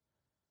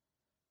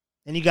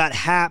 Then you got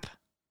Happ.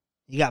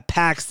 You got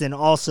Paxton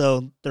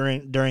also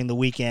during the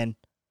weekend.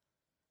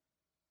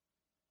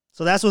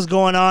 So that's what's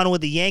going on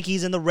with the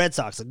Yankees and the Red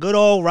Sox. A good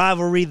old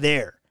rivalry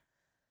there.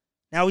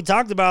 Now, we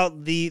talked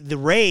about the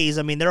Rays.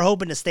 I mean, they're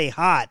hoping to stay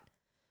hot.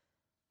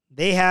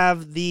 They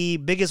have the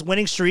biggest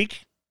winning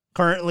streak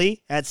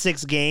currently at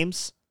 6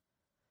 games.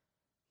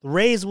 The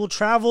Rays will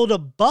travel to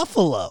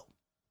Buffalo,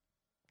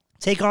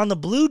 take on the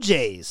Blue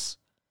Jays,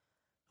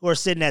 who are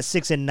sitting at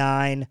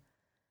 6-9.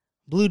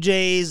 Blue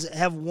Jays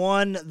have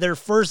won their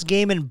first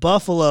game in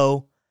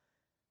Buffalo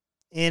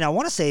in, I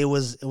want to say it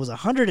was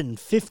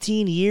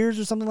 115 years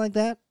or something like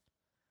that,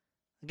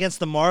 against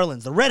the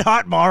Marlins, the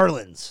red-hot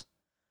Marlins.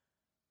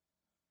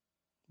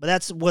 But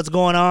that's what's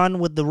going on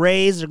with the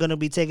Rays. They're going to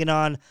be taking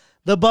on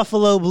the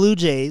Buffalo Blue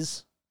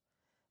Jays.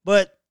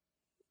 But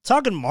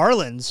talking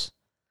Marlins,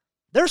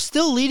 they're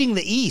still leading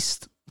the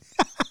East.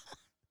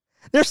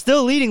 They're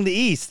still leading the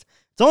East.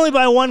 It's only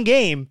by 1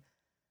 game,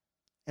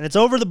 and it's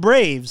over the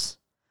Braves.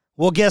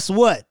 Well, guess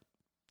what?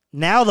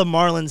 Now the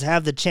Marlins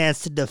have the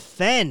chance to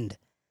defend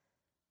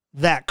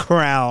that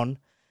crown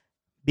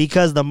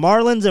because the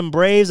Marlins and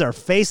Braves are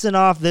facing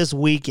off this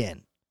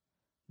weekend.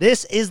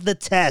 This is the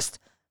test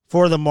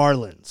for the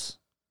Marlins.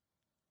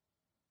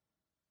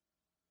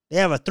 They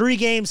have a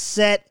 3-game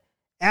set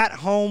at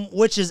home,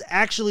 which is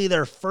actually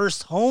their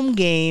first home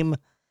game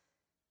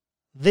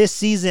this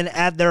season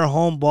at their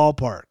home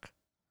ballpark,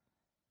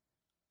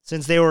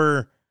 since they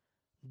were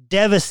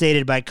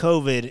devastated by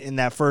COVID in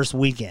that first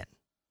weekend.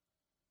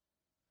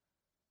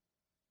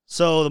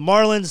 So the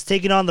Marlins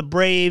taking on the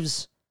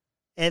Braves.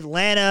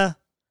 Atlanta,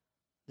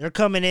 They're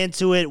coming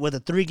into it with a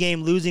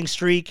 3-game losing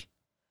streak.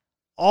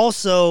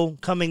 Also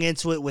coming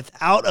into it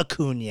without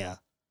Acuna.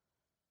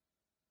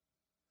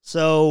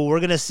 So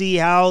we're going to see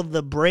how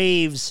the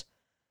Braves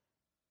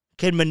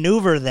can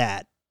maneuver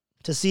that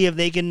to see if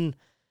they can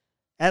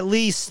at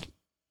least,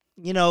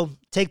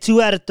 take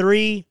 2 out of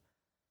 3.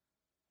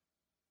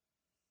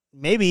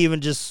 Maybe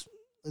even just,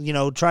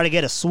 try to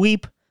get a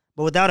sweep.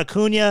 But without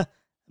Acuna,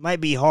 it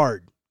might be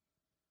hard.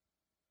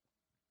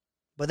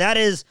 But that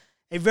is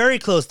a very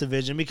close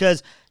division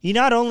because you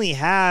not only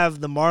have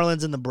the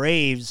Marlins and the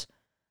Braves,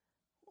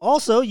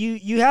 also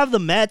you have the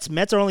Mets.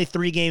 Mets are only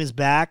 3 games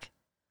back.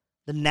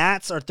 The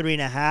Nats are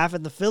 3.5,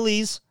 and the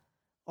Phillies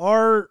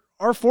are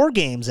 4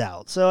 games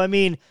out. So, I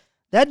mean,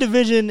 that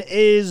division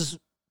is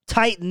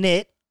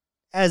tight-knit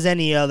as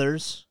any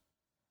others.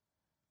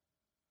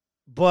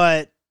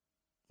 But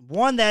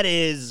one that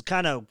is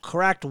kind of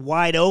cracked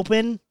wide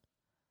open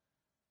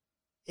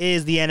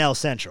is the NL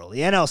Central.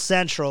 The NL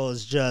Central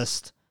is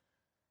just,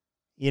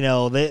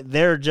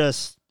 they're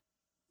just,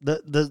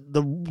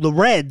 the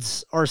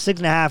Reds are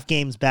 6.5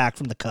 games back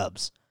from the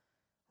Cubs.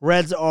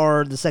 Reds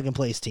are the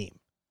second-place team.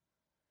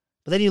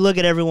 But then you look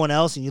at everyone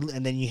else,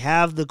 and then you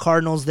have the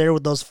Cardinals there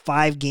with those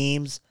 5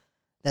 games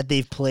that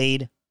they've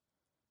played.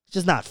 It's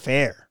just not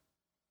fair.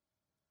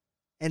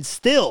 And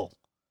still,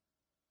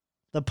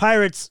 the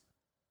Pirates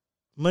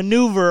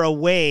maneuver a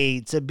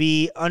way to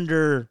be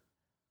under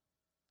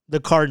the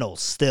Cardinals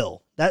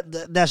still.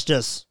 That's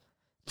just,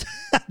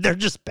 they're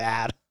just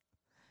bad.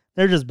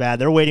 They're just bad.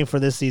 They're waiting for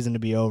this season to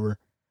be over.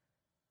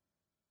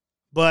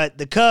 But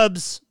the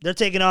Cubs, they're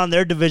taking on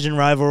their division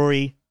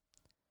rivalry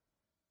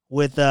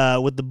with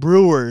the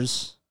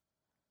Brewers.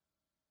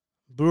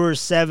 Brewers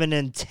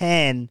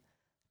 7-10.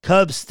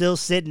 Cubs still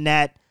sitting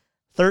at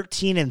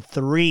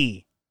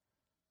 13-3,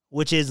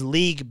 which is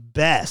league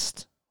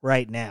best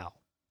right now.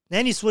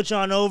 Then you switch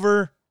on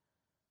over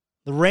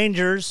the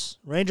Rangers.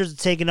 Rangers are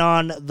taking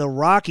on the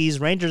Rockies.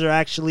 Rangers are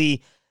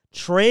actually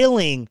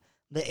trailing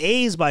the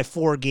A's by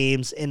 4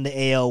 games in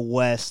the AL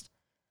West.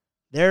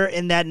 They're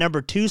in that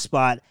number 2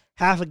 spot,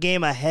 half a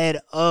game ahead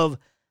of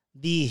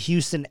the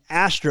Houston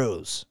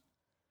Astros.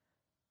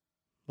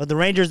 But the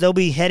Rangers, they'll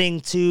be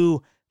heading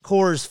to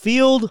Coors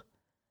Field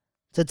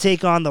to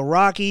take on the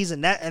Rockies.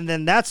 And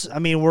then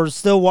we're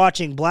still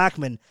watching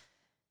Blackmon,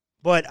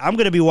 but I'm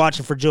going to be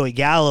watching for Joey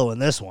Gallo in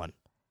this one.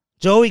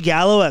 Joey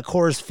Gallo at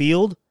Coors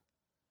Field,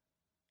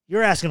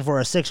 you're asking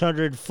for a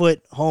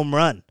 600-foot home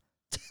run.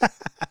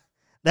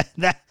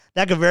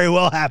 That could very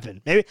well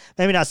happen. Maybe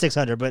not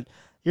 600, but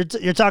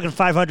you're talking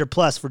 500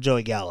 plus for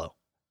Joey Gallo.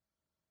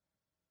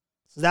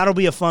 So that'll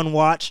be a fun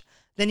watch.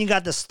 Then you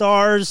got the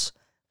Stars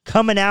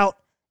coming out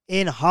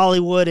in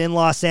Hollywood, in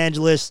Los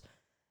Angeles.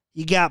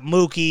 You got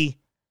Mookie,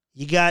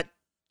 you got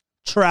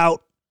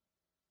Trout,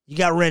 you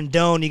got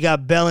Rendon, you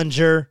got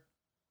Bellinger,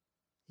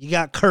 you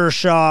got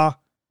Kershaw.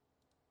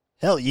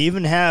 Hell, you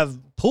even have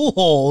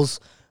Pujols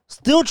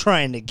still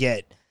trying to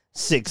get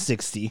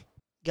 660.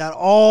 Got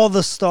all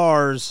the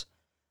stars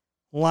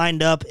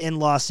lined up in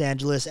Los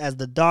Angeles as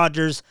the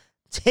Dodgers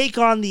take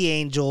on the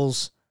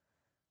Angels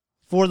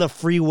for the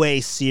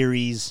Freeway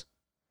Series.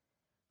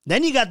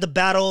 Then you got the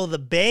Battle of the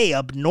Bay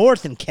up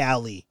north in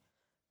Cali.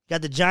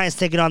 Got the Giants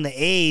taking on the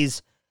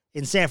A's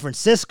in San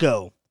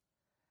Francisco.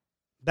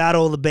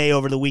 Battle of the Bay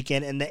over the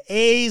weekend. And the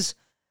A's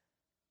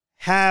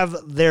have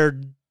their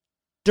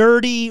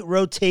dirty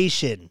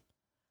rotation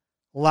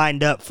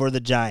lined up for the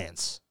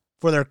Giants,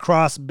 for their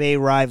cross-bay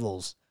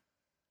rivals.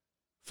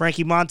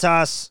 Frankie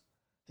Montas,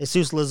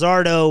 Jesus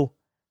Luzardo,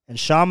 and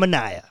Sean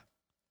Manaea.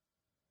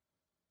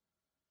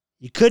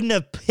 You couldn't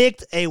have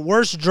picked a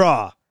worse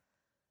draw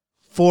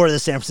for the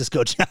San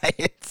Francisco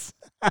Giants.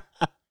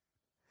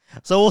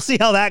 So we'll see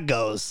how that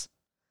goes.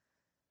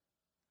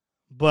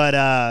 But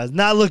it's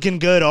not looking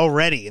good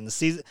already in the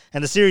season,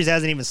 and the series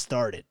hasn't even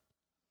started.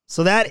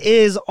 So that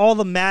is all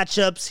the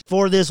matchups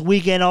for this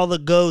weekend, all the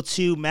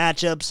go-to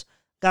matchups.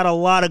 Got a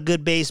lot of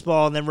good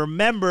baseball. And then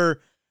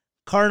remember,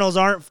 Cardinals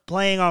aren't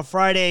playing on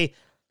Friday,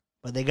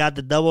 but they got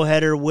the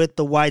doubleheader with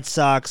the White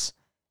Sox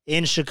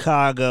in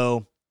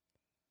Chicago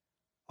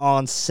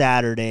on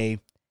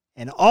Saturday.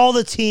 And all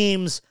the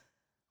teams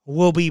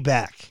will be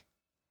back,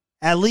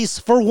 at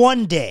least for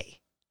one day,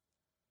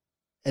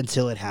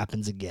 until it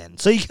happens again.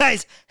 So you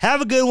guys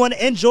have a good one.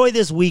 Enjoy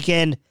this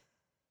weekend.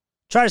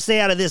 Try to stay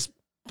out of this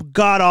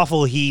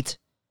god-awful heat.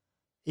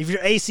 If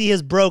your AC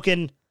is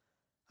broken,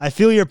 I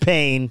feel your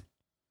pain.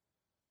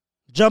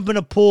 Jump in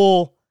a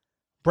pool,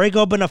 break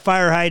open a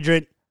fire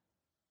hydrant,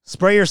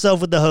 spray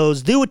yourself with the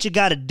hose. Do what you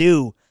got to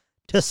do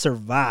to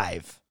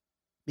survive,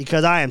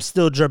 because I am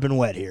still dripping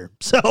wet here.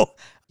 So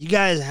you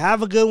guys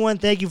have a good one.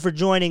 Thank you for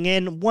joining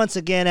in. Once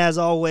again, as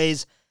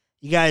always,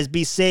 you guys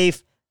be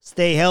safe,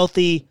 stay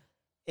healthy,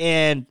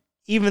 and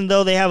even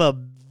though they have a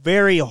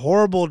very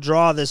horrible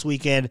draw this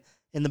weekend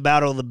in the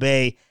Battle of the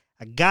Bay,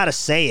 I gotta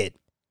say it.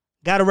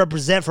 Gotta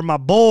represent for my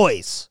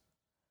boys.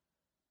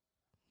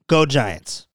 Go Giants.